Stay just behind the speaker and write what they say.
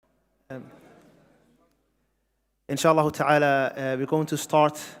Inshallah ta'ala, we're going to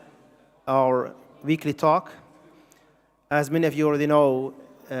start our weekly talk. As many of you already know,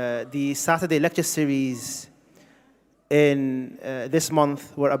 the Saturday lecture series in this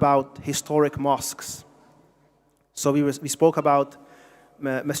month were about historic mosques. So we spoke about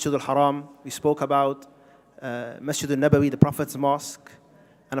Masjid al-Haram, we spoke about Masjid al-Nabawi, the Prophet's Mosque,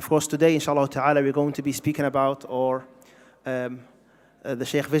 and of course today, inshallah ta'ala, we're going to be speaking about, the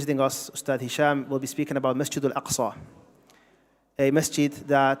Shaykh visiting us, Ustad Hisham, will be speaking about Masjid al-Aqsa, a masjid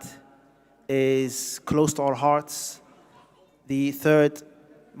that is close to our hearts, the third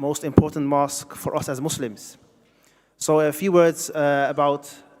most important mosque for us as Muslims. So a few words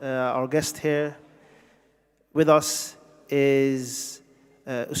about our guest here. With us is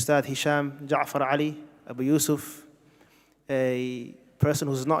Ustad Hisham Jafar Ali, Abu Yusuf, a person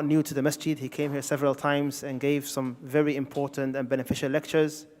who's not new to the masjid. He came here several times and gave some very important and beneficial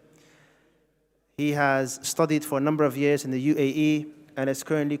lectures. He has studied for a number of years in the UAE and is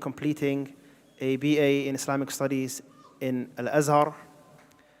currently completing a BA in Islamic Studies in al-Azhar.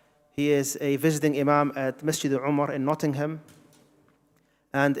 He is a visiting imam at Masjid al-Umar in Nottingham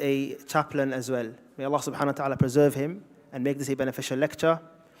and a chaplain as well. May Allah subhanahu wa ta'ala preserve him and make this a beneficial lecture.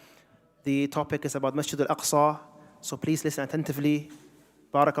 The topic is about Masjid al-Aqsa, so please listen attentively.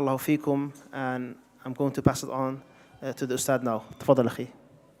 Barakallahu feekum, and I'm going to pass it on to the Ustad now. Tafadal akhi.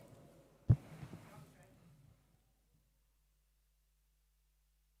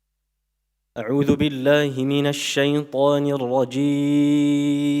 أعوذ بالله من الشيطان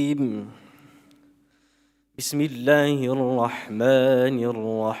الرجيم بسم الله الرحمن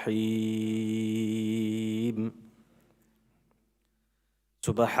الرحيم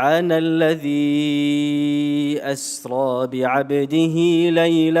سبحان الذي أسرى بعبده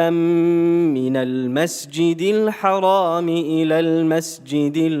ليلا من المسجد الحرام إلى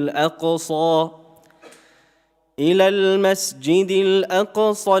المسجد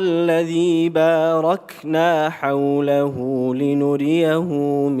الأقصى الذي باركنا حوله لنريه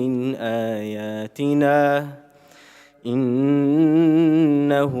من آياتنا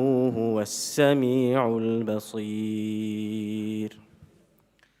إنه هو السميع البصير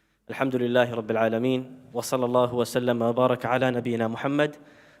الحمد لله رب العالمين وصلى الله وسلم وبارك على نبينا محمد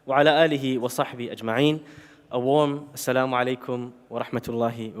وعلى آله وصحبه أجمعين. A warm assalamu alaikum wa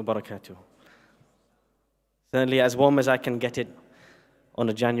rahmatullahi wa barakatuh. Certainly as warm as I can get it on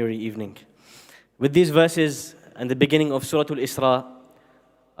a January evening. With these verses and the beginning of Surah Al-Isra,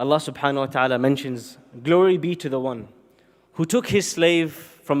 Allah subhanahu wa ta'ala mentions, glory be to the one who took his slave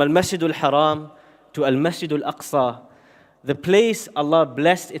from Al-Masjid al-Haram to Al-Masjid al-Aqsa, the place Allah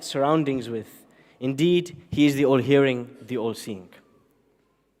blessed its surroundings with. Indeed, He is the all-hearing, the all-seeing.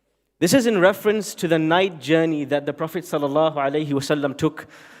 This is in reference to the night journey that the Prophet ﷺ took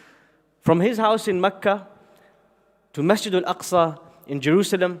from his house in Mecca to Masjid al-Aqsa in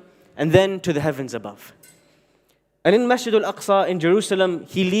Jerusalem, and then to the heavens above. And in Masjid al-Aqsa in Jerusalem,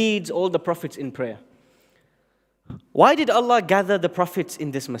 he leads all the prophets in prayer. Why did Allah gather the prophets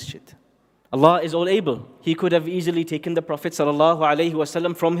in this masjid? Allah is all able. He could have easily taken the Prophet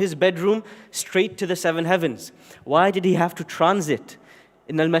ﷺ from his bedroom straight to the seven heavens. Why did he have to transit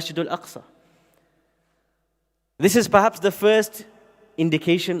in al-Masjid al-Aqsa? This is perhaps the first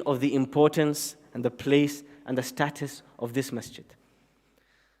indication of the importance and the place and the status of this masjid.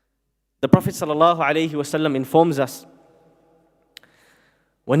 The Prophet ﷺ informs us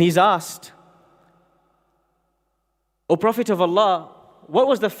when he's asked, O Prophet of Allah, what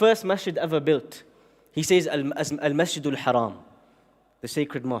was the first masjid ever built? He says, Al-Masjid al-Haram, the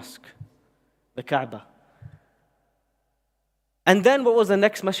sacred mosque, the Kaaba. And then what was the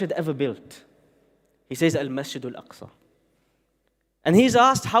next masjid ever built? He says, Al-Masjid al-Aqsa. And he's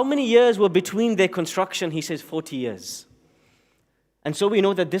asked how many years were between their construction. He says 40 years. And so we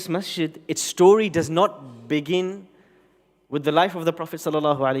know that this masjid, its story does not begin with the life of the Prophet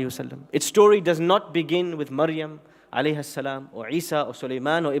ﷺ. Its story does not begin with Maryam alayhi salam, or Isa, or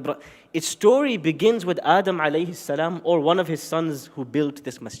Sulaiman, or Ibrahim. Its story begins with Adam alayhi salam, or one of his sons who built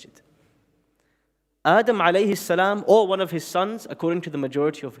this masjid. Adam alayhi salam, or one of his sons, according to the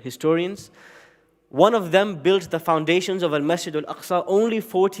majority of historians, one of them built the foundations of Al-Masjid al-Aqsa only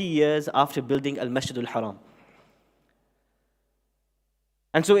 40 years after building Al-Masjid al-Haram.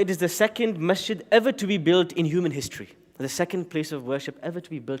 And so it is the second masjid ever to be built in human history, the second place of worship ever to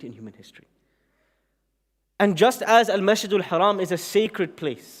be built in human history. And just as Al-Masjid al-Haram is a sacred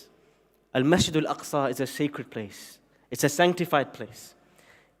place, Al-Masjid al-Aqsa is a sacred place. It's a sanctified place.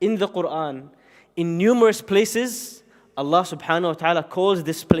 In the Quran, in numerous places, Allah subhanahu wa ta'ala calls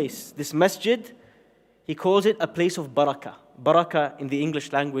this place, this masjid, He calls it a place of barakah. Barakah in the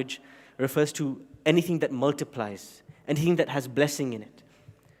English language refers to anything that multiplies, anything that has blessing in it.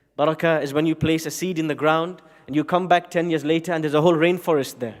 Barakah is when you place a seed in the ground and you come back 10 years later and there's a whole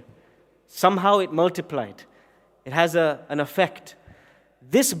rainforest there. Somehow it multiplied. It has an effect.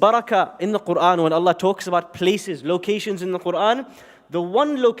 This barakah in the Quran, when Allah talks about places, locations in the Quran, the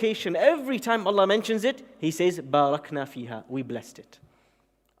one location, every time Allah mentions it, He says, Barakna fiha, we blessed it.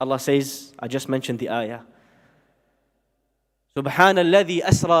 Allah says, I just mentioned the ayah. سبحان الذي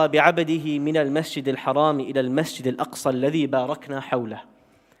أسرى بعبده من المسجد الحرام إلى المسجد الأقصى الذي باركنا حوله.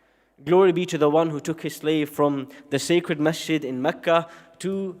 Glory be to the one who took his slave from the sacred masjid in Mecca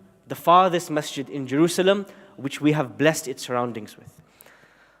to the farthest masjid in Jerusalem, which we have blessed its surroundings with.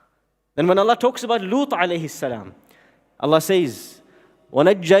 Then when Allah talks about Lut alayhi salam, Allah says,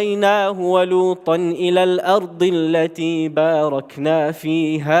 وَنَجَّيْنَاهُ وَلُوطًا إِلَى الْأَرْضِ الَّتِي بَارَكْنَا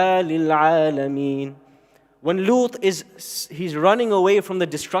فِيهَا لِلْعَالَمِينَ. When Lut he's running away from the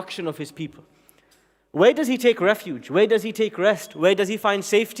destruction of his people, where does he take refuge? Where does he take rest? Where does he find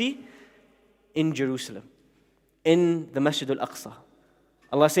safety? In Jerusalem, in the Masjid al-Aqsa.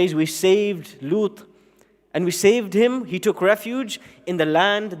 Allah says, we saved Lut, and we saved him. He took refuge in the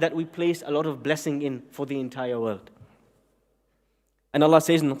land that we place a lot of blessing in for the entire world. And Allah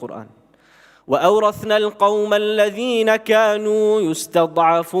says in the Quran, وَأَوْرَثْنَا الْقَوْمَ الَّذِينَ كَانُوا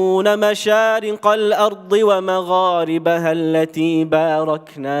يُسْتَضْعَفُونَ مَشَارِقَ الْأَرْضِ وَمَغَارِبَهَا الَّتِي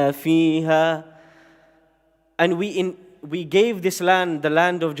بَارَكْنَا فِيهَا. And we gave this land, the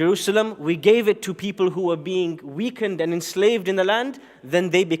land of Jerusalem, we gave it to people who were being weakened and enslaved in the land. Then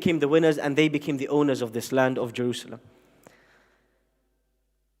they became the winners and they became the owners of this land of Jerusalem.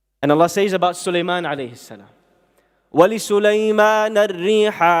 And Allah says about Sulaiman alayhi salam, وَلِسُلَيْمَانَ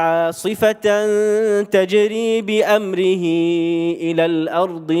الرِّيحَ عَاصِفَةً تَجْرِي بِأَمْرِهِ إِلَى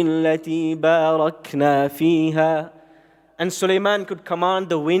الْأَرْضِ الَّتِي بَارَكْنَا فِيهَا. And Sulaiman could command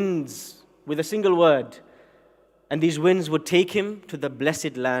the winds with a single word, and these winds would take him to the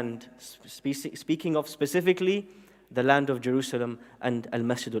blessed land, speaking of specifically the land of Jerusalem and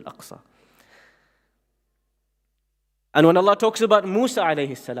al-Masjid al-Aqsa. And when Allah talks about Musa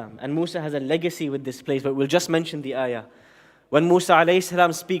alayhi salam, and Musa has a legacy with this place, but we'll just mention the ayah. When Musa alayhi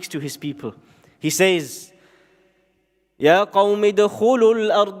salam speaks to his people, he says, يَا قَوْمِ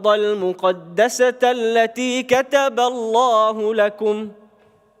ادْخُلُوا الْأَرْضَ الْمُقَدَّسَةَ الَّتِي كَتَبَ اللَّهُ لَكُمْ.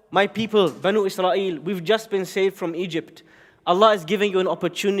 My people, Banu Israel, we've just been saved from Egypt. Allah is giving you an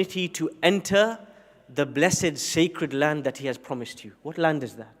opportunity to enter the blessed sacred land that He has promised you. What land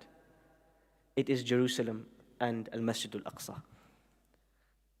is that? It is Jerusalem and al-Masjid al-Aqsa.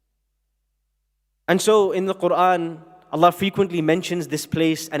 And so in the Quran, Allah frequently mentions this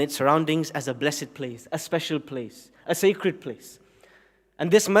place and its surroundings as a blessed place, a special place, a sacred place.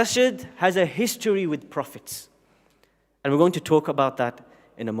 And this masjid has a history with prophets. And we're going to talk about that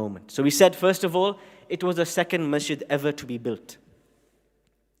in a moment. So we said, first of all, it was the second masjid ever to be built.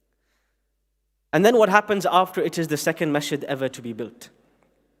 And then what happens after it is the second masjid ever to be built?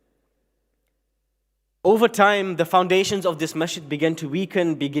 Over time, the foundations of this masjid began to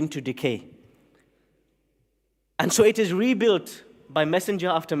weaken, begin to decay. And so it is rebuilt by messenger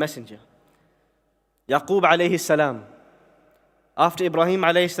after messenger. Yaqub alayhi salam. After Ibrahim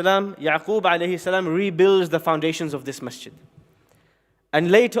alayhi salam, Yaqub alayhi salam rebuilds the foundations of this masjid.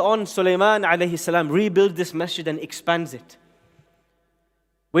 And later on, Sulaiman alayhi salam rebuilds this masjid and expands it.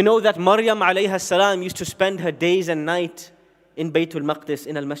 We know that Maryam alayhi salam used to spend her days and night in Baytul Maqdis,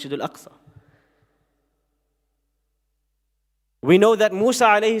 in al-Masjid al-Aqsa. We know that Musa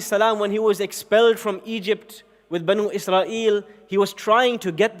alayhi salam, when he was expelled from Egypt with Banu Israel, he was trying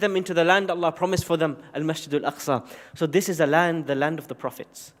to get them into the land Allah promised for them, al-Masjid al-Aqsa. So this is a land, the land of the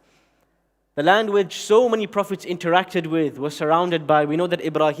prophets. The land which so many prophets interacted with, was surrounded by. We know that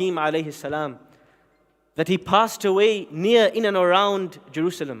Ibrahim alayhi salam, that he passed away near, in and around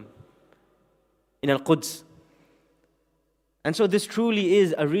Jerusalem, in al-Quds. And so this truly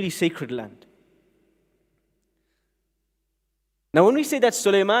is a really sacred land. Now when we say that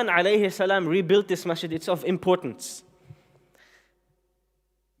Sulaiman alayhi salam rebuilt this masjid, it's of importance.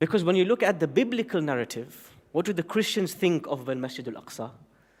 Because when you look at the biblical narrative, what do the Christians think of al-Masjid al-Aqsa?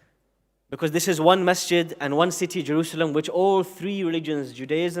 Because this is one masjid and one city, Jerusalem, which all three religions,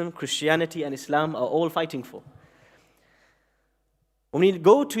 Judaism, Christianity, and Islam, are all fighting for. When we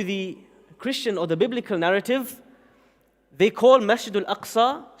go to the Christian or the biblical narrative, they call Masjid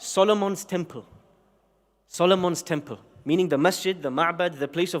al-Aqsa Solomon's temple. Solomon's temple, meaning the masjid, the ma'bad, the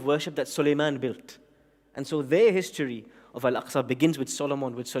place of worship that Sulaiman built. And so their history of al-Aqsa begins with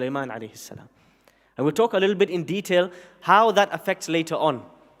Solomon, with Sulaiman alayhi salam. And we'll talk a little bit in detail how that affects later on,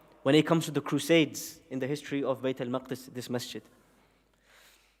 when it comes to the Crusades in the history of Bayt al-Maqdis, this masjid.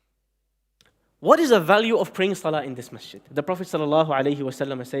 What is the value of praying salah in this masjid? The Prophet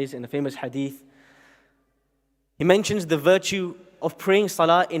ﷺ says in a famous hadith, he mentions the virtue of praying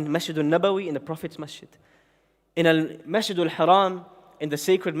salah in Masjid al-Nabawi, in the Prophet's masjid. In al-Masjid al-Haram, in the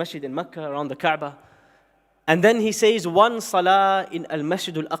sacred masjid in Mecca, around the Kaaba. And then he says one salah in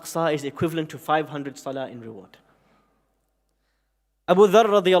al-Masjid al-Aqsa is equivalent to 500 salah in reward. Abu Dharr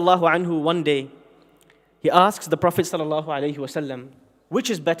radiyallahu anhu, one day, he asks the Prophet ﷺ, which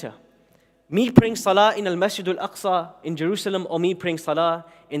is better? Me praying salah in al-Masjid al-Aqsa in Jerusalem, or me praying salah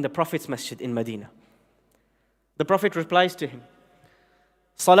in the Prophet's masjid in Medina? The Prophet replies to him,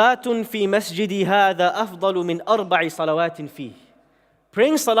 Salatun fi masjidi hadha afdalu min arba'i salawatin fi.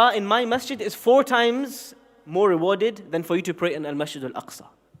 Praying salah in my masjid is 4 times more rewarded than for you to pray in al-Masjid al-Aqsa.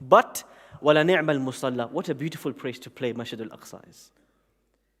 But, wala ni'mal musalla. What a beautiful place to play Masjid al-Aqsa is.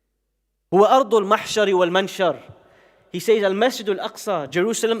 Huwa ardul mahshari wal manshar. He says al-Masjid al-Aqsa,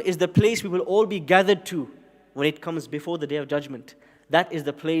 Jerusalem, is the place we will all be gathered to when it comes before the Day of Judgment. That is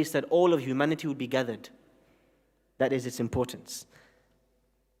the place that all of humanity will be gathered. That is its importance.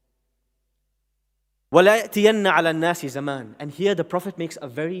 وَلَا يَأْتِيَنَّ عَلَى النَّاسِ زَمَانٍ. And here the Prophet makes a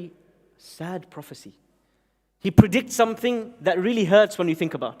very sad prophecy. He predicts something that really hurts when you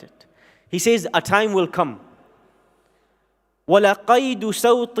think about it. He says, a time will come. وَلَقَيْدُ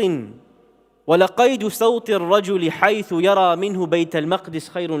صَوْتٍ الرَّجُلِ حَيْثُ يَرَى مِنْهُ بَيْتَ الْمَقْدِسِ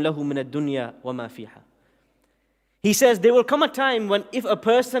خَيْرٌ لَهُ مِنَ الدُّنْيَا وَمَا فِيهَا. He says, there will come a time when if a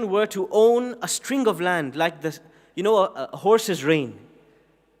person were to own a string of land, like this, a horse's rein,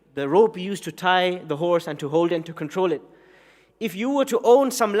 the rope used to tie the horse and to hold and to control it. If you were to own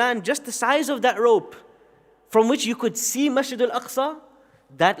some land just the size of that rope, from which you could see Masjid al-Aqsa,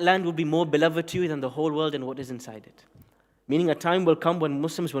 that land will be more beloved to you than the whole world and what is inside it. Meaning a time will come when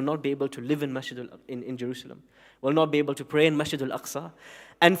Muslims will not be able to live in Jerusalem, will not be able to pray in Masjid al-Aqsa.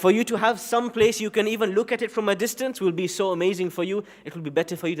 And for you to have some place you can even look at it from a distance will be so amazing for you, it will be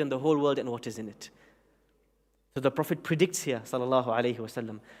better for you than the whole world and what is in it. So the Prophet predicts here, sallallahu alayhi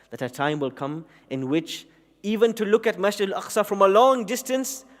wasallam, that a time will come in which even to look at Masjid al-Aqsa from a long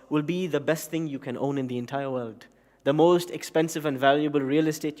distance will be the best thing you can own in the entire world. The most expensive and valuable real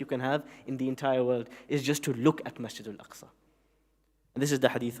estate you can have in the entire world is just to look at Masjid al-Aqsa. And this is the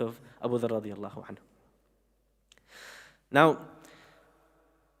hadith of Abu Dharr radiyallahu anhu. Now,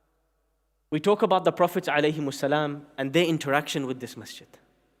 we talk about the Prophets alayhimus salam and their interaction with this masjid.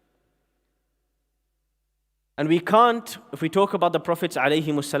 And we can't, if we talk about the Prophets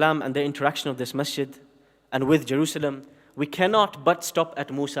alayhimus salam and their interaction of this masjid and with Jerusalem, we cannot but stop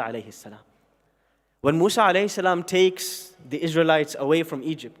at Musa alayhi salam. When Musa alayhi salam takes the Israelites away from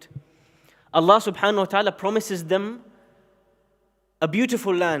Egypt, Allah subhanahu wa ta'ala promises them a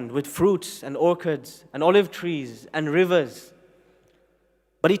beautiful land with fruits and orchards and olive trees and rivers.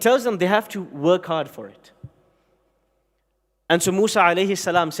 But He tells them they have to work hard for it. And so Musa alayhi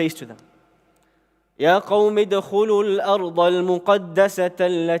salam says to them, يا قوم ادخلوا الأرض المقدسة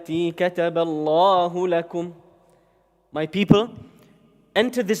التي كتب الله لكم. My people,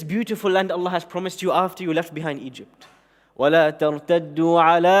 enter this beautiful land Allah has promised you after you left behind Egypt. ولا ترتدوا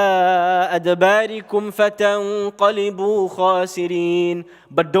على أدباركم فتنقلبوا خاسرين.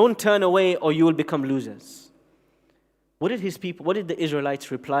 But don't turn away or you will become losers. What did the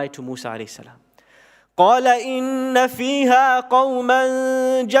Israelites reply to Musa alayhi salam? قال إن فيها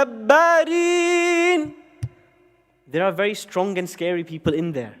قوما جبارين. There are very strong and scary people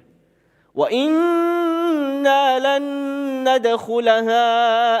in there. وإنا لن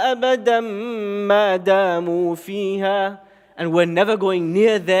ندخلها أبدا ما داموا فيها. And we're never going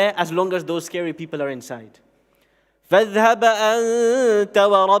near there as long as those scary people are inside. فاذهب أنت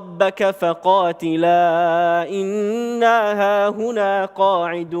وربك فقاتلا إنا هاهنا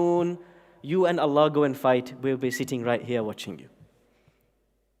قاعدون. You and Allah go and fight. We'll be sitting right here watching you.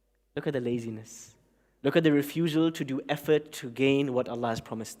 Look at the laziness. Look at the refusal to do effort to gain what Allah has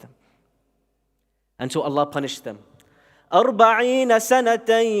promised them. And so Allah punished them. 40 سنة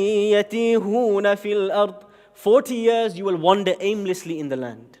يتيهون في الأرض. 40 years you will wander aimlessly in the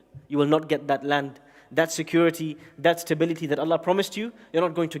land. You will not get that land, that security, that stability that Allah promised you. You're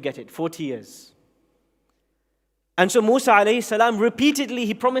not going to get it. 40 years. And so Musa alayhi salam repeatedly,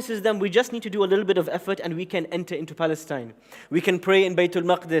 he promises them, we just need to do a little bit of effort and we can enter into Palestine. We can pray in Baytul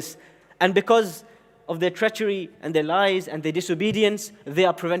Maqdis. And because of their treachery and their lies and their disobedience, they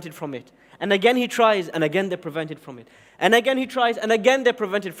are prevented from it. And again he tries, and again they're prevented from it. And again he tries, and again they're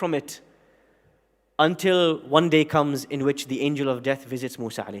prevented from it. Until one day comes in which the angel of death visits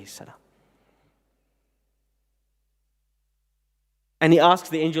Musa alayhi salam. And he asks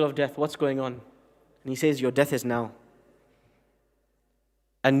the angel of death, what's going on? And he says, your death is now.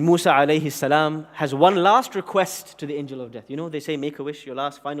 And Musa alayhi salam has one last request to the angel of death. You know, they say make a wish, your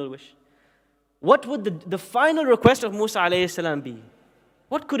last final wish. What would the final request of Musa alayhi salam be?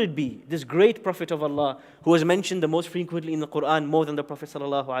 What could it be? This great Prophet of Allah who was mentioned the most frequently in the Quran more than the Prophet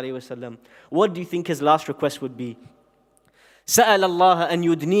sallallahu alaihi wasallam. What do you think his last request would be? سأل الله أن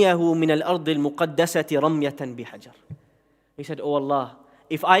يدنيه من الأرض المقدسة رمية بحجر. He said, Oh Allah,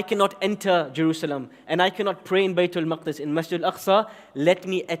 if I cannot enter Jerusalem and I cannot pray in Baytul Maqdis in Masjid al-Aqsa, let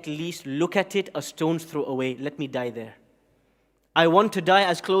me at least look at it a stone's throw away. Let me die there. I want to die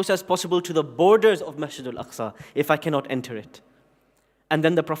as close as possible to the borders of Masjid al-Aqsa if I cannot enter it. And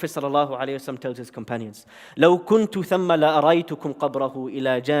then the Prophet ﷺ tells his companions, لو كنت ثم لأريتكم قبره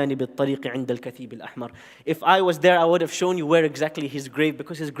إلى جانب الطريق عند الكثيب الأحمر. If I was there, I would have shown you where exactly his grave,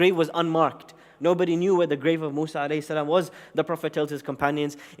 because his grave was unmarked. Nobody knew where the grave of Musa ﷺ was. The Prophet tells his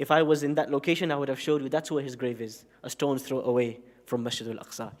companions, if I was in that location, I would have showed you that's where his grave is, a stone's throw away from Masjid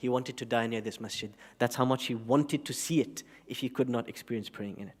al-Aqsa. He wanted to die near this masjid. That's how much he wanted to see it if he could not experience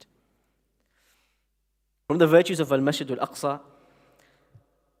praying in it. From the virtues of al-Masjid al-Aqsa,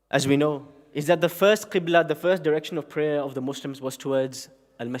 as we know, is that the first qibla, the first direction of prayer of the Muslims was towards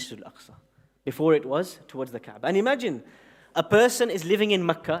al-Masjid al-Aqsa. Before it was towards the Kaaba. And imagine, a person is living in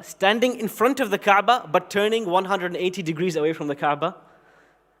Mecca, standing in front of the Kaaba, but turning 180 degrees away from the Kaaba.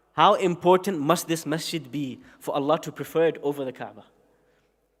 How important must this masjid be for Allah to prefer it over the Kaaba?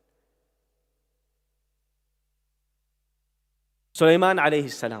 Sulaiman alayhi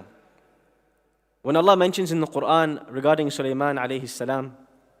salam. When Allah mentions in the Quran regarding Sulaiman alayhi salam,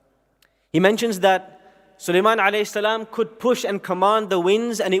 He mentions that Sulaiman alayhi salam could push and command the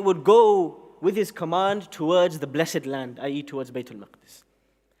winds and it would go with his command towards the blessed land, i.e. towards Baytul Maqdis.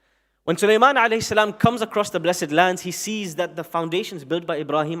 When Sulaiman alayhi salam comes across the blessed lands, he sees that the foundations built by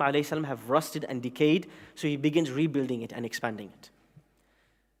Ibrahim alayhi salam have rusted and decayed, so he begins rebuilding it and expanding it.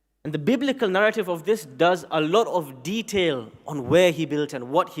 And the biblical narrative of this does a lot of detail on where he built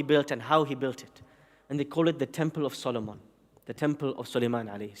and what he built and how he built it. And they call it the Temple of Solomon, the Temple of Sulaiman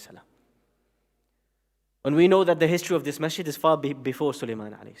alayhi salam. When we know that the history of this masjid is far before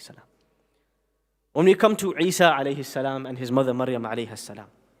Sulaiman alayhi salam. When we come to Isa alayhi salam and his mother Maryam alayhi salam,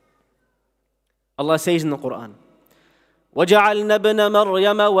 Allah says in the Quran, وَجَعَلْنَا ابْنَ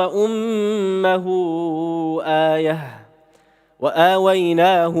مَرْيَمَ وَأُمَّهُ آيَةً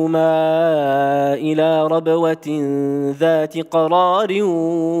وَآوَيْنَاهُمَا إِلَى رَبْوَةٍ ذَاتِ قَرَارٍ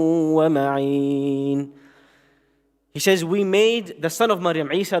وَمَعِينٍ. He says, we made the son of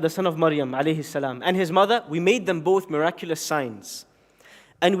Maryam, Isa, the son of Maryam, alayhi salam, and his mother, we made them both miraculous signs.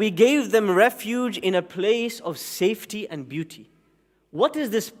 And we gave them refuge in a place of safety and beauty. What is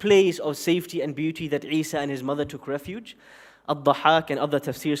this place of safety and beauty that Isa and his mother took refuge? Al-Dhahak and other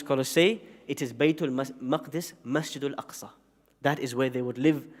tafsir scholars say, it is Baytul Maqdis, Masjid al-Aqsa. That is where they would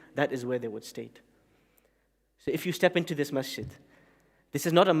live, that is where they would stay. So if you step into this masjid, this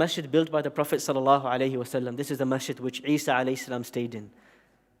is not a masjid built by the Prophet sallallahu alaihi wasallam. This is the masjid which Isa alayhi salam stayed in,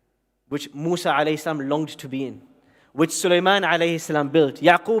 which Musa alayhi salam longed to be in, which Sulaiman alayhi salam built,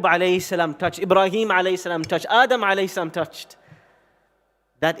 Yaqub alayhi salam touched, Ibrahim alayhi salam touched, Adam alayhi salam touched.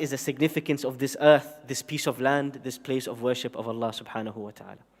 That is the significance of this earth, this piece of land, this place of worship of Allah subhanahu wa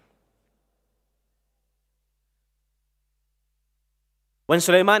ta'ala. When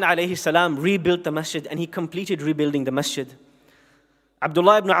Sulaiman alayhi salam rebuilt the masjid and he completed rebuilding the masjid,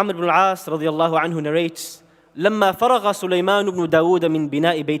 Abdullah ibn Amr ibn al-As radiyallahu anhu narrates, لما فرغ سليمان بن داود من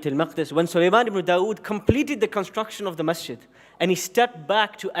بناء بيت المقدس, when Sulaiman ibn Dawood completed the construction of the masjid and he stepped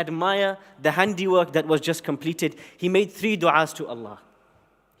back to admire the handiwork that was just completed, he made 3 du'as to Allah.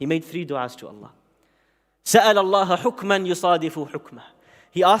 He made 3 du'as to Allah. سأل الله حكما يصادف حكمه.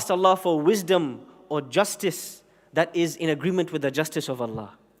 He asked Allah for wisdom or justice that is in agreement with the justice of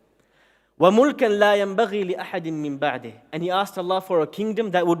Allah. وَمُلْكًا لَا يَنْبَغِي لِأَحَدٍ مِّن بَعْدِهِ. And he asked Allah for a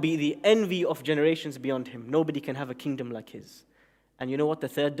kingdom that would be the envy of generations beyond him. Nobody can have a kingdom like his. And you know what the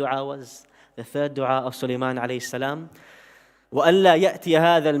third dua was? The third dua of Sulaiman alayhi salam. وَأَلَّا يَأْتِيَ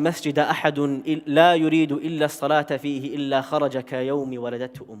هَذَا الْمَسْجِدَ أَحَدٌ لَا يُرِيدُ إِلَّا الصَّلَاةَ فِيهِ إِلَّا خَرَجَ كَيَوْمِ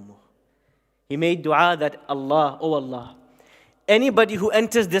وَلَدَتْهُ أُمُّهُ. He made dua that Allah, oh Allah, anybody who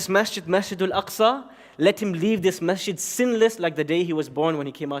enters this masjid, Masjid al-Aqsa, let him leave this masjid sinless like the day he was born when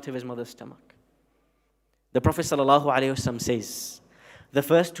he came out of his mother's stomach. The Prophet ﷺ says, the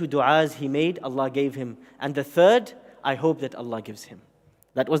first 2 du'as he made, Allah gave him. And the third, I hope that Allah gives him.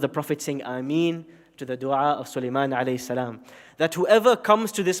 That was the Prophet saying Ameen to the dua of Sulaiman alayhi salam. That whoever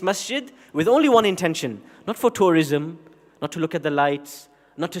comes to this masjid with only one intention, not for tourism, not to look at the lights,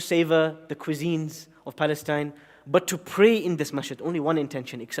 not to savor the cuisines of Palestine, but to pray in this masjid, only one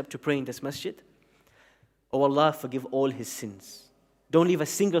intention except to pray in this masjid. Oh Allah, forgive all his sins. Don't leave a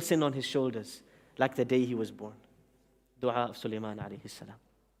single sin on his shoulders, like the day he was born. Dua of Sulaiman alayhi salam.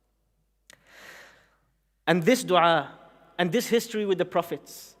 And this dua and this history with the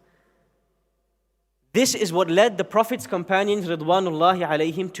prophets, this is what led the Prophet's companions, Ridwanullahi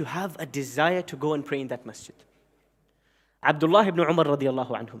alayhim, to have a desire to go and pray in that masjid. Abdullah ibn Umar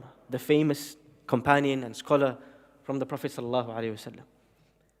radiallahu anhuma, the famous companion and scholar from the Prophet sallallahu alayhi wasallam,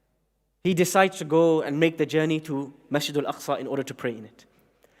 he decides to go and make the journey to Masjid al-Aqsa in order to pray in it.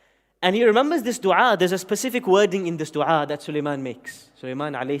 And he remembers this dua. There's a specific wording in this dua that Sulaiman makes.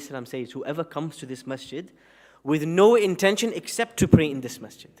 Sulaiman alayhi salam says, whoever comes to this masjid with no intention except to pray in this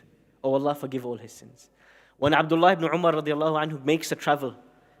masjid, oh Allah, forgive all his sins. When Abdullah ibn Umar radiallahu anhu makes a travel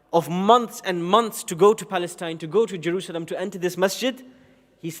of months and months to go to Palestine, to go to Jerusalem, to enter this masjid,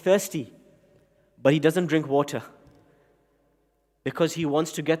 he's thirsty, but he doesn't drink water because he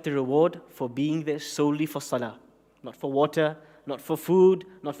wants to get the reward for being there solely for salah, not for water, not for food,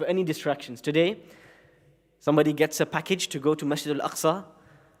 not for any distractions. Today, somebody gets a package to go to Masjid al-Aqsa,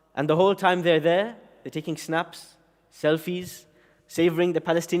 and the whole time they're there, they're taking snaps, selfies, savoring the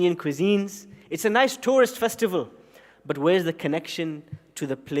Palestinian cuisines. It's a nice tourist festival, but where's the connection to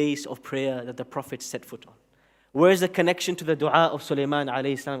the place of prayer that the Prophet set foot on? Where's the connection to the dua of Sulaiman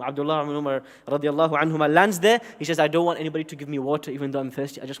alayhi salam? Abdullah ibn Umar radiallahu anhuma lands there. He says, I don't want anybody to give me water even though I'm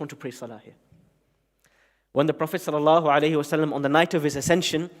thirsty. I just want to pray salah here. When the Prophet sallallahu alayhi wasallam, on the night of his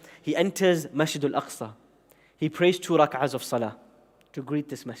ascension, he enters Masjid al-Aqsa. He prays 2 rak'ahs of salah to greet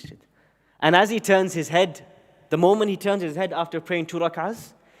this masjid. And as he turns his head, the moment he turns his head after praying 2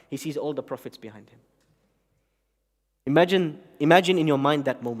 rak'ahs, he sees all the prophets behind him. Imagine in your mind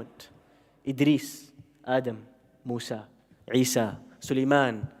that moment. Idris, Adam, Musa, Isa,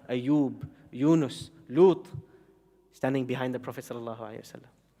 Sulaiman, Ayub, Yunus, Lut, standing behind the Prophet sallallahu alayhi wasallam.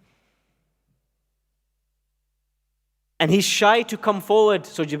 And he's shy to come forward,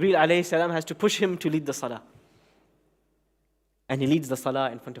 so Jibreel alayhi salam has to push him to lead the salah. And he leads the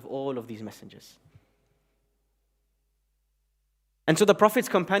salah in front of all of these messengers. And so the Prophet's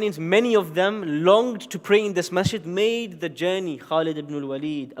companions, many of them longed to pray in this masjid, made the journey. Khalid ibn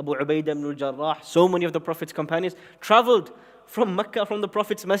al-Walid, Abu Ubaidah ibn al-Jarrah, so many of the Prophet's companions traveled from Mecca, from the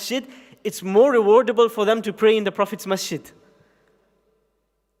Prophet's masjid. It's more rewardable for them to pray in the Prophet's masjid.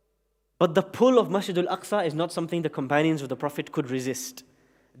 But the pull of Masjid al-Aqsa is not something the companions of the Prophet could resist.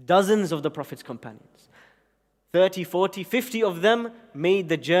 Dozens of the Prophet's companions, 30, 40, 50 of them made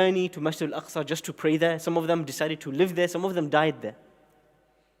the journey to Masjid al-Aqsa just to pray there. Some of them decided to live there. Some of them died there.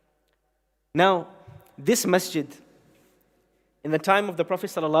 Now, this masjid, in the time of the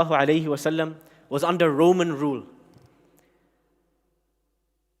Prophet ﷺ, was under Roman rule.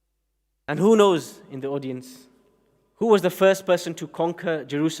 And who knows in the audience, who was the first person to conquer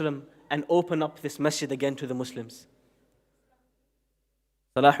Jerusalem and open up this masjid again to the Muslims?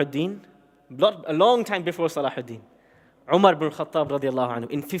 Salahuddin, a long time before Salahuddin. Umar ibn Khattab radiallahu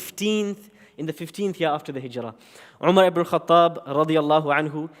anhu, in the 15th year after the Hijrah. Umar ibn Khattab radiallahu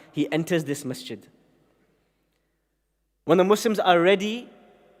anhu, he enters this masjid. When the Muslims are ready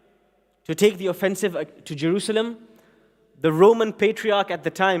to take the offensive to Jerusalem, the Roman patriarch at the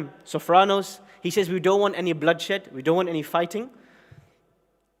time, Sophronos, he says, we don't want any bloodshed, we don't want any fighting.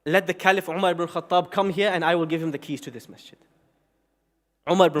 Let the Caliph Umar ibn Khattab come here and I will give him the keys to this masjid.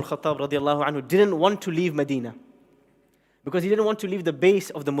 Umar ibn Khattab radiallahu anhu didn't want to leave Medina because he didn't want to leave the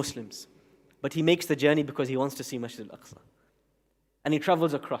base of the Muslims. But he makes the journey because he wants to see Masjid al-Aqsa. And he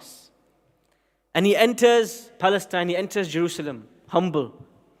travels across. And he enters Palestine, he enters Jerusalem, humble.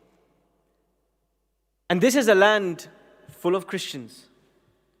 And this is a land full of Christians.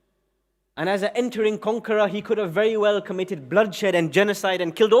 And as an entering conqueror, he could have very well committed bloodshed and genocide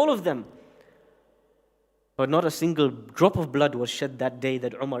and killed all of them. But not a single drop of blood was shed that day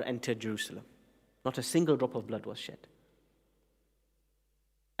that Umar entered Jerusalem. Not a single drop of blood was shed.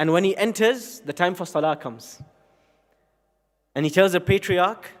 And when he enters, the time for salah comes. And he tells the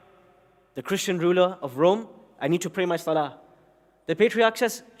patriarch, the Christian ruler of Rome, I need to pray my salah. The patriarch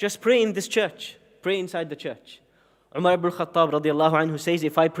says, just pray in this church. Pray inside the church. Umar ibn Khattab radiallahu anhu says,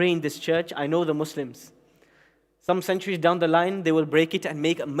 if I pray in this church, I know the Muslims. Some centuries down the line, they will break it and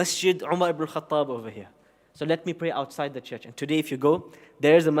make a Masjid Umar ibn Khattab over here. So let me pray outside the church. And today if you go,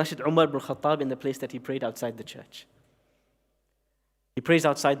 there's a Masjid Umar ibn Khattab in the place that he prayed outside the church. He prays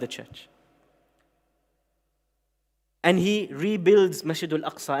outside the church. And he rebuilds Masjid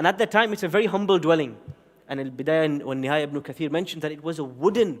al-Aqsa. And at that time, it's a very humble dwelling. And Al-Bidayah wa Nihaya ibn Kathir mentioned that it was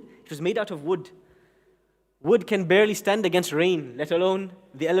it was made out of wood. Wood can barely stand against rain, let alone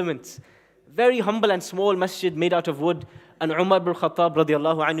the elements. Very humble and small masjid made out of wood. And Umar ibn Khattab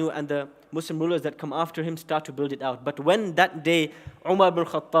radiallahu anhu and the Muslim rulers that come after him start to build it out. But when that day Umar ibn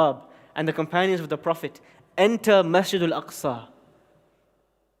Khattab and the companions of the Prophet enter Masjid al-Aqsa,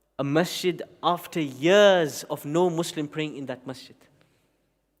 a masjid after years of no Muslim praying in that masjid,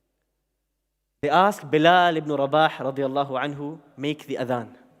 they ask Bilal ibn Rabah radiallahu anhu, make the adhan.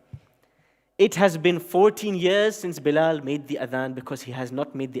 It has been 14 years since Bilal made the adhan, because he has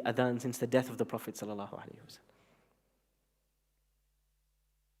not made the adhan since the death of the Prophet sallallahu alaihi wasallam.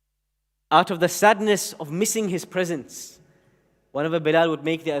 Out of the sadness of missing his presence, whenever Bilal would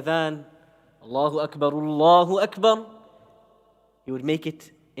make the adhan, Allahu Akbar, he would make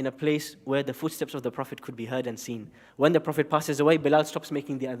it in a place where the footsteps of the Prophet could be heard and seen. When the Prophet passes away, Bilal stops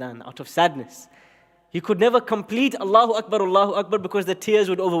making the adhan out of sadness. He could never complete Allahu Akbar, because the tears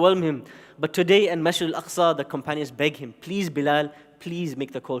would overwhelm him. But today in Masjid al-Aqsa, the companions beg him, please Bilal, please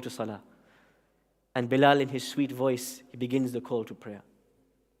make the call to salah. And Bilal, in his sweet voice, he begins the call to prayer.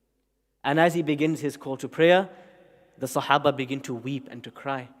 And as he begins his call to prayer, the Sahaba begin to weep and to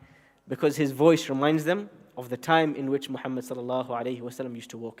cry, because his voice reminds them of the time in which Muhammad sallallahu alayhi wasallam used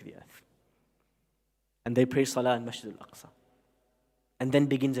to walk the earth. And they pray salah in Masjid al-Aqsa. And then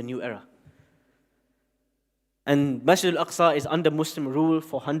begins a new era. And Masjid al-Aqsa is under Muslim rule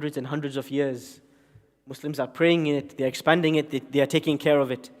for hundreds and hundreds of years. Muslims are praying in it, they're expanding it, they are taking care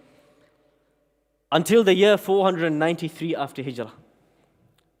of it. Until the year 493 after Hijrah,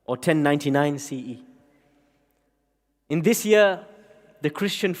 or 1099 CE. In this year, the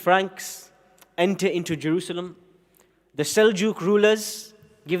Christian Franks enter into Jerusalem. The Seljuk rulers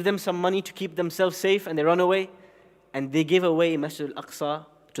give them some money to keep themselves safe, and they run away. And they give away Masjid al-Aqsa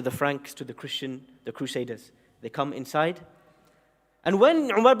to the Franks, to the Crusaders. They come inside. And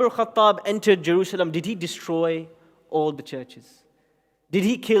when Umar ibn Khattab entered Jerusalem, did he destroy all the churches? Did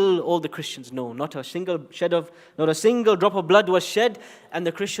he kill all the Christians? No, not a single drop of blood was shed, and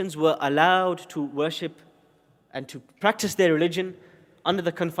the Christians were allowed to worship and to practice their religion under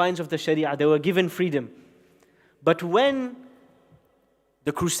the confines of the Sharia. They were given freedom. But when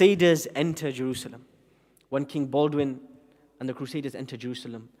the Crusaders enter Jerusalem, when King Baldwin and the Crusaders enter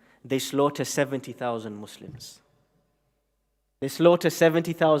Jerusalem, they slaughter 70,000 Muslims. They slaughter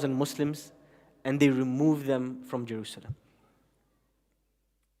 70,000 Muslims and they remove them from Jerusalem.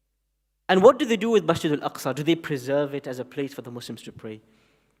 And what do they do with Masjid al-Aqsa? Do they preserve it as a place for the Muslims to pray?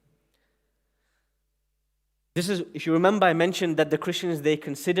 This is, if you remember, I mentioned that the Christians, they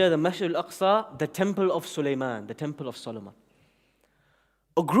consider the Masjid al-Aqsa the temple of Sulaiman, the temple of Solomon.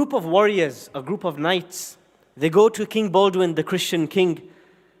 A group of warriors, a group of knights, they go to King Baldwin, the Christian king,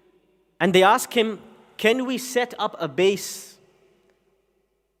 and they ask him, can we set up a base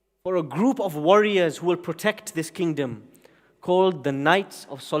for a group of warriors who will protect this kingdom, called the Knights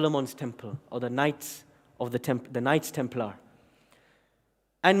of Solomon's Temple, or the Knights of the Knights Templar,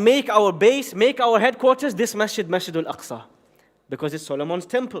 and make our base, make our headquarters this Masjid al-Aqsa, because it's Solomon's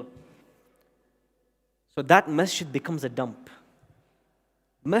temple. So that masjid becomes a dump.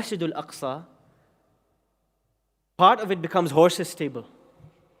 Masjid al-Aqsa, part of it becomes horses' stable,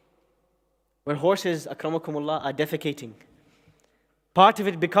 where horses, akramakumullah, are defecating. Part of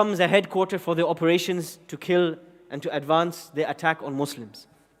it becomes a headquarter for the operations to kill and to advance their attack on Muslims.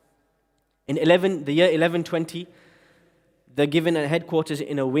 In the year 1120, they're given a headquarters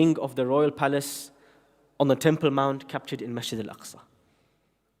in a wing of the royal palace on the Temple Mount captured in Masjid al-Aqsa.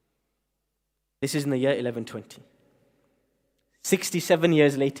 This is in the year 1120. 67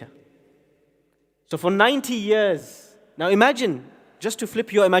 years later. So for 90 years, now imagine, just to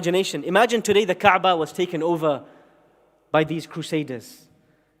flip your imagination, imagine today the Kaaba was taken over by these crusaders,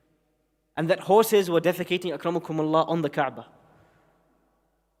 and that horses were defecating, akramakumullah, on the Kaaba,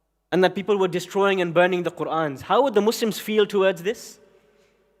 and that people were destroying and burning the Qur'ans. How would the Muslims feel towards this?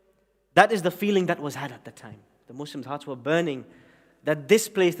 That is the feeling that was had at the time. The Muslims' hearts were burning that this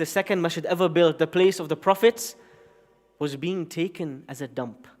place, the second masjid ever built, the place of the prophets, was being taken as a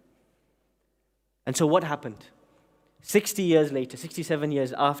dump. And so what happened? 60 years later, 67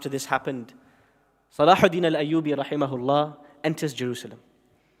 years after this happened, Salahuddin al-Ayyubi rahimahullah enters Jerusalem.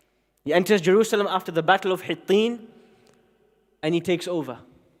 He enters Jerusalem after the Battle of Hittin, and he takes over.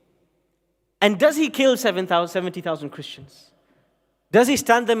 And does he kill 70,000 Christians? Does he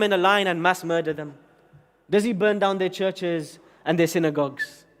stand them in a line and mass murder them? Does he burn down their churches and their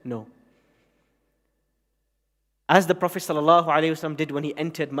synagogues? No. As the Prophet ﷺ did when he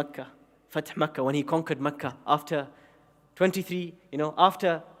entered Mecca, Fath Mecca, when he conquered Mecca after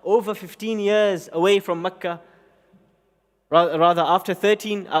after over 15 years away from Mecca, rather after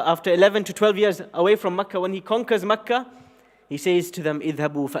 11 to 12 years away from Mecca, when he conquers Mecca, he says to them,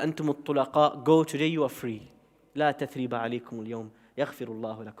 اذهبوا فأنتم الطلقاء, go, today you are free. لا تثريب عليكم اليوم. يَغْفِرُ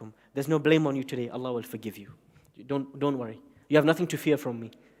اللَّهُ لَكُمْ. There's no blame on you today. Allah will forgive you. Don't worry. You have nothing to fear from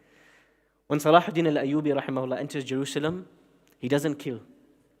me. When Salahuddin al-Ayyubi rahimahullah enters Jerusalem, he doesn't kill.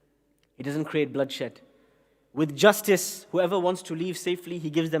 He doesn't create bloodshed. With justice, whoever wants to leave safely, he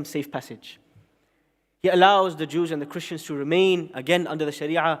gives them safe passage. He allows the Jews and the Christians to remain, again, under the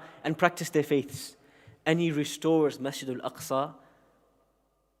Sharia and practice their faiths. And he restores Masjid al-Aqsa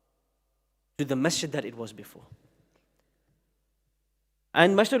to the masjid that it was before.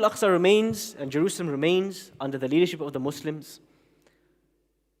 And Masjid al-Aqsa remains, and Jerusalem remains, under the leadership of the Muslims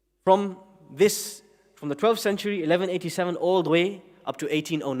from the 12th century, 1187, all the way up to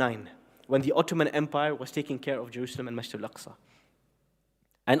 1809, when the Ottoman Empire was taking care of Jerusalem and Masjid al-Aqsa.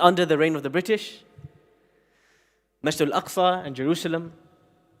 And under the reign of the British, Masjid al-Aqsa and Jerusalem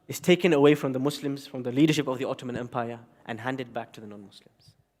is taken away from the Muslims, from the leadership of the Ottoman Empire, and handed back to the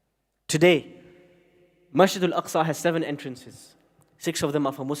non-Muslims. Today, Masjid al-Aqsa has 7 entrances. 6 of them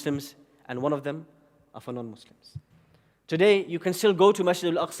are for Muslims, and 1 of them are for non-Muslims. Today, you can still go to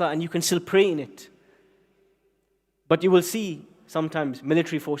Masjid al-Aqsa and you can still pray in it. But you will see sometimes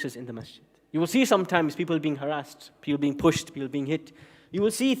military forces in the masjid. You will see sometimes people being harassed, people being pushed, people being hit. You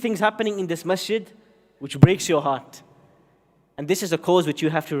will see things happening in this masjid which breaks your heart. And this is a cause which you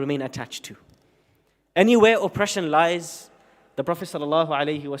have to remain attached to. Anywhere oppression lies, the Prophet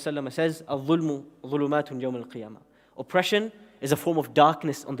ﷺ says, "Al-dhulmu dhulumatun yawm al-qiyamah." Oppression is a form of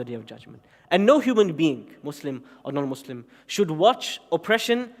darkness on the Day of Judgment. And no human being, Muslim or non-Muslim, should watch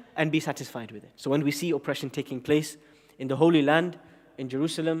oppression and be satisfied with it. So when we see oppression taking place in the Holy Land, in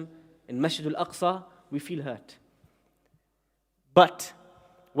Jerusalem, in Masjid al-Aqsa, we feel hurt. But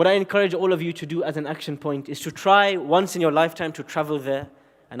what I encourage all of you to do as an action point is to try once in your lifetime to travel there.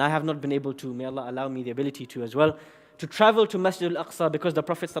 And I have not been able to, may Allah allow me the ability to as well, to travel to Masjid al-Aqsa, because the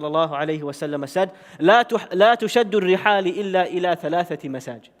Prophet ﷺ said, لا تشد الرحال إلا إلى ثلاثة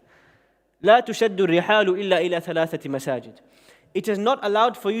مساجد. لا تشد الرحال إلا إلى ثلاثة مساجد. It is not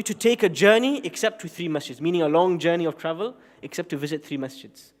allowed for you to take a journey except to 3 masjids, meaning a long journey of travel, except to visit 3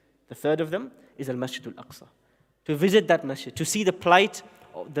 masjids. The third of them is al-Masjid al-Aqsa. To visit that masjid, to see the plight,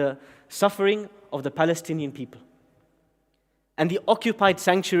 the suffering of the Palestinian people, and the occupied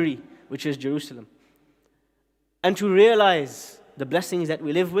sanctuary, which is Jerusalem, and to realize the blessings that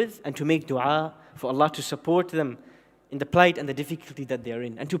we live with, and to make dua for Allah to support them in the plight and the difficulty that they are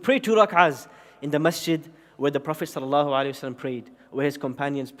in, and to pray 2 rak'ahs in the masjid where the Prophet ﷺ prayed, where his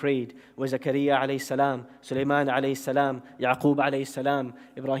companions prayed, where Zakaria alayhi salam, Sulaiman alayhi salam, Yaqub alayhi salam,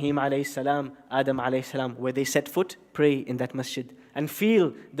 Ibrahim alayhi salam, Adam alayhi salam, where they set foot, pray in that masjid and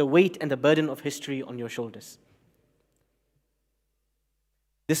feel the weight and the burden of history on your shoulders.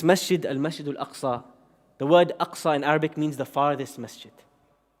 This masjid, al-Masjid al-Aqsa, the word Aqsa in Arabic means the farthest masjid,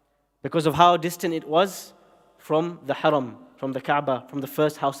 because of how distant it was from the Haram, from the Kaaba, from the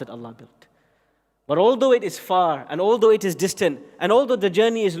first house that Allah built. But although it is far, and although it is distant, and although the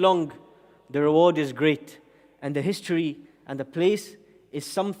journey is long, the reward is great. And the history and the place is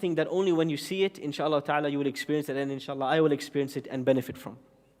something that only when you see it, inshallah ta'ala, you will experience it, and inshallah I will experience it and benefit from.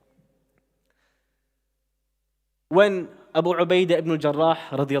 When Abu Ubaidah ibn al-Jarrah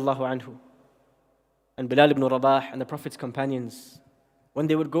radiyallahu anhu, and Bilal ibn Rabah and the Prophet's companions, when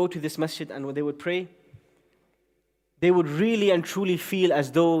they would go to this masjid and when they would pray, they would really and truly feel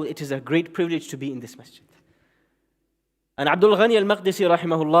as though it is a great privilege to be in this masjid. And Abdul Ghani al-Maqdisi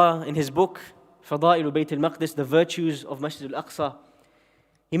rahimahullah, in his book Fada'il Bayt al-Maqdis, the virtues of Masjid al-Aqsa,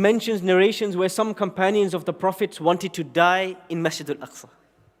 he mentions narrations where some companions of the Prophets wanted to die in Masjid al-Aqsa.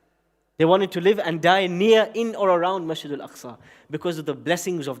 They wanted to live and die near, in or around Masjid al-Aqsa because of the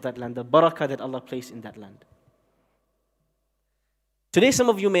blessings of that land, the barakah that Allah placed in that land. Today some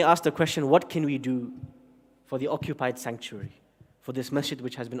of you may ask the question, what can we do for the occupied sanctuary, for this masjid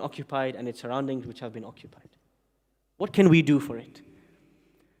which has been occupied and its surroundings which have been occupied? What can we do for it?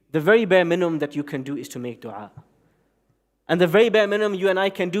 The very bare minimum that you can do is to make dua. And the very bare minimum you and I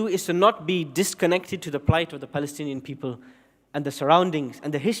can do is to not be disconnected to the plight of the Palestinian people and the surroundings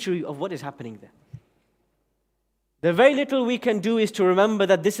and the history of what is happening there. The very little we can do is to remember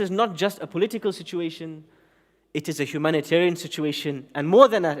that this is not just a political situation, it is a humanitarian situation, and more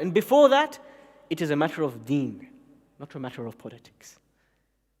than that, and before that, it is a matter of deen, not a matter of politics.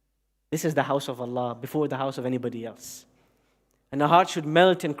 This is the house of Allah before the house of anybody else. And our hearts should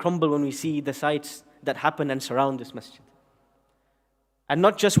melt and crumble when we see the sights that happen and surround this masjid. And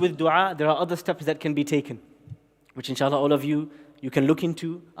not just with dua, there are other steps that can be taken, which inshallah all of you can look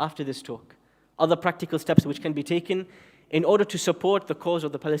into after this talk. Other practical steps which can be taken in order to support the cause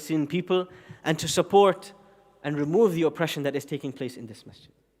of the Palestinian people and to support and remove the oppression that is taking place in this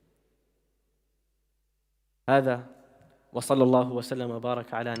masjid. هذا وصلى الله وسلم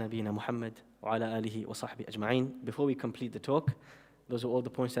وبارك على نبينا محمد وعلى آله وصحبه أجمعين. Before we complete the talk, those are all the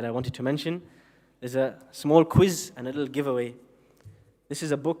points that I wanted to mention. There's a small quiz and a little giveaway. This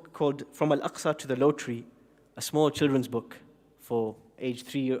is a book called From al-Aqsa to the Lottery, a small children's book for age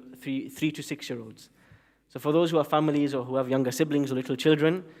 3 to 6 year olds. So for those who have families or who have younger siblings or little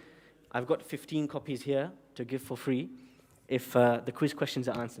children, I've got 15 copies here to give for free if the quiz questions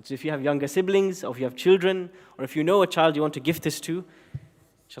are answered. So if you have younger siblings, or if you have children, or if you know a child you want to gift this to,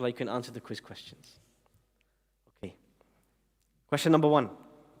 inshallah, you can answer the quiz questions. Okay. Question number 1.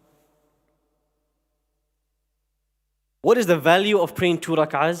 What is the value of praying 2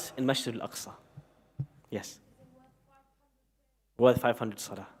 rak'ahs in Masjid al-Aqsa? Yes. Worth 500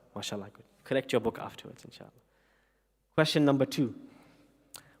 salah. MashaAllah. Good. Collect your book afterwards, inshallah. Question number 2.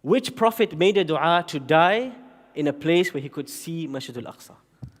 Which prophet made a dua to die in a place where he could see Masjid al-Aqsa?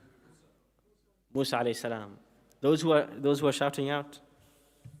 Musa alayhi salam. Those who are shouting out,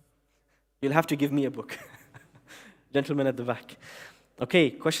 you'll have to give me a book. Gentlemen at the back. Okay,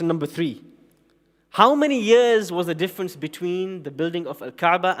 question number 3. How many years was the difference between the building of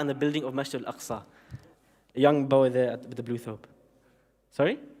Al-Kaaba and the building of Masjid al-Aqsa? A young boy there with the blue thobe.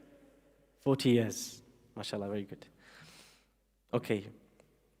 Sorry? 40 years. MashaAllah, very good. Okay.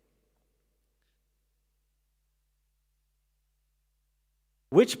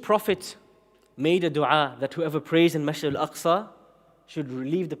 Which prophet made a dua that whoever prays in Masjid al-Aqsa should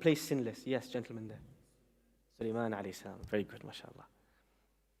leave the place sinless? Yes, gentlemen there. Sulaiman alayhi salam. Very good, mashallah.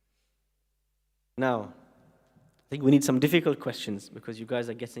 Now, I think we need some difficult questions because you guys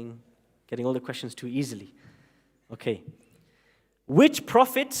are getting all the questions too easily. Okay. Which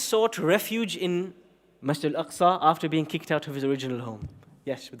prophet sought refuge in Masjid al-Aqsa after being kicked out of his original home?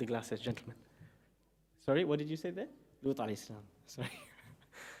 Yes, with the glasses, gentlemen. Sorry, what did you say there? Lut alayhi salam. Sorry.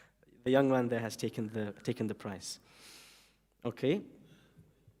 The young man there has taken the prize. Okay.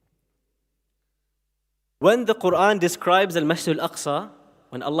 When the Quran describes al-Masjid al-Aqsa,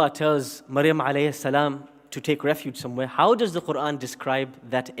 when Allah tells Maryam alayhi salam to take refuge somewhere, how does the Quran describe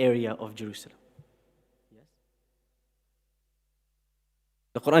that area of Jerusalem? Yes.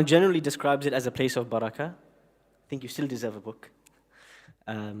 The Quran generally describes it as a place of barakah. I think you still deserve a book.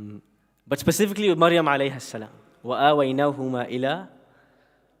 But specifically with Maryam alayhi salam. وَآوَيْنَاهُمَا إِلَىٰ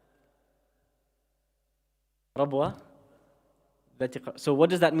رَبْوَةٍ. So what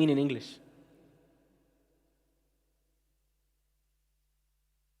does that mean in English?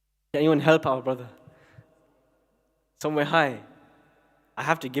 Can anyone help our brother? Somewhere high. I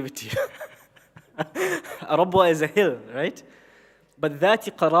have to give it to you. Rabwa is a hill, right? But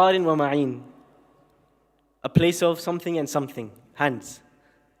ذات قرار ومعين. A place of something and something. Hands.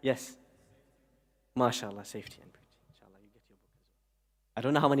 Yes. MashaAllah, safety and beauty. Inshallah, you get your book as well. I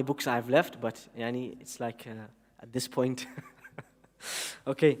don't know how many books I have left, but it's like at this point.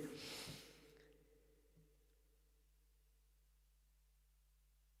 Okay.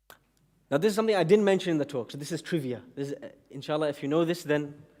 Now this is something I didn't mention in the talk, so this is trivia. This is, inshallah, if you know this,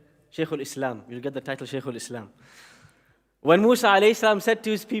 then Shaykh al-Islam. You'll get the title Shaykh al-Islam. When Musa alayhi salam said to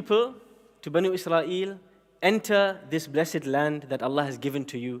his people, to Banu Israel, enter this blessed land that Allah has given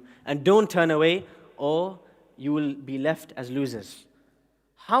to you, and don't turn away, or you will be left as losers.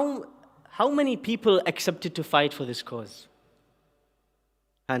 How many people accepted to fight for this cause?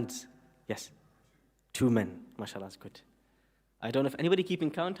 Hands. Yes. 2 men. MashaAllah, that's good. I don't know if anybody keeping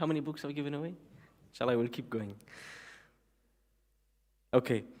count how many books I've given away. Inshallah, I will keep going.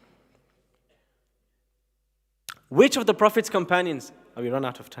 Okay. Which of the Prophet's companions, we run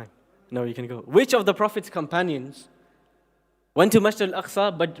out of time. No, you can go. Which of the Prophet's companions went to Masjid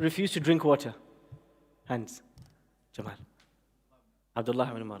al-Aqsa but refused to drink water? Hands. Jamal. Abdullah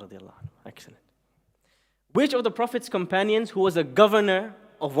ibn Umar radiallahu anhu. Excellent. Which of the Prophet's companions, who was a governor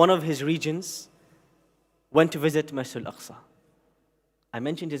of one of his regions, went to visit Masjid al-Aqsa? I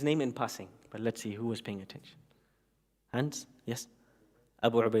mentioned his name in passing, but let's see who was paying attention. Hands? Yes?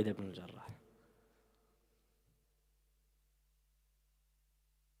 Abu Ubaidah ibn al-Jarrah.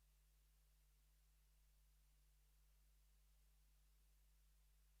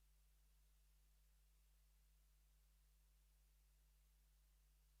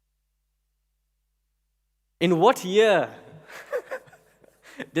 In what year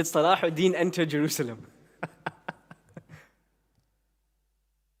did Salahuddin enter Jerusalem?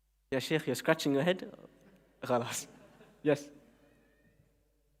 Yeah, Sheikh, you're scratching your head? Khalas. Yes.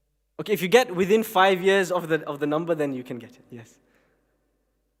 Okay, if you get within 5 years of the number, then you can get it. Yes.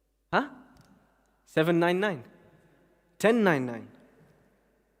 Huh? 799. 1099.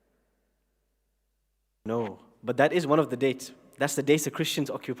 No, but that is one of the dates. That's the dates the Christians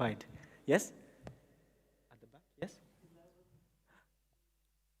occupied. Yes? At the back, yes?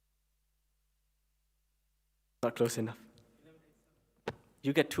 Not close enough.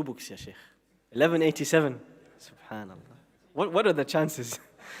 You get 2 books, ya Sheikh. 1187. Subhanallah. What are the chances?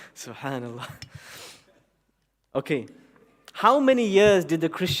 Subhanallah. Okay. How many years did the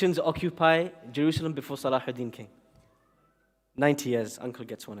Christians occupy Jerusalem before Salahuddin came? 90 years. Uncle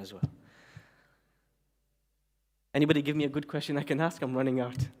gets one as well. Anybody give me a good question I can ask? I'm running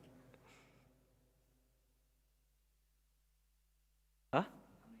out. Huh?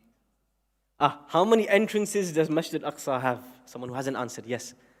 How many entrances does Masjid al-Aqsa have? Someone who hasn't answered.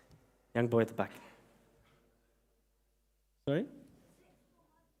 Yes. Young boy at the back. Sorry?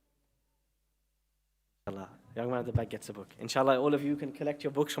 Inshallah. Young man at the back gets a book. Inshallah, all of you can collect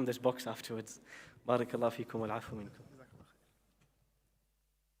your books from this box afterwards. Barakallah feekum wal-afu minkum.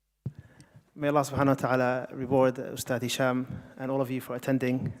 May Allah subhanahu wa ta'ala reward Ustad Hisham and all of you for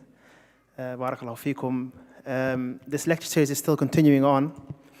attending. Barakallahu feekum. This lecture series is still continuing on.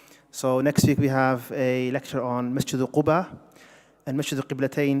 So next week we have a lecture on Masjid al-Quba and Masjid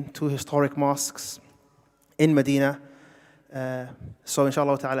al-Qiblatayn, 2 historic mosques in Medina. So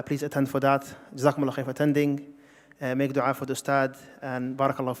inshallah ta'ala, please attend for that. Jazakumullah khair for attending. Make dua for the Ustad and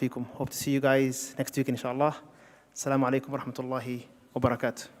barakallahu feekum. Hope to see you guys next week inshallah. Assalamu alaikum wa rahmatullahi wa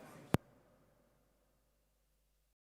barakatuh.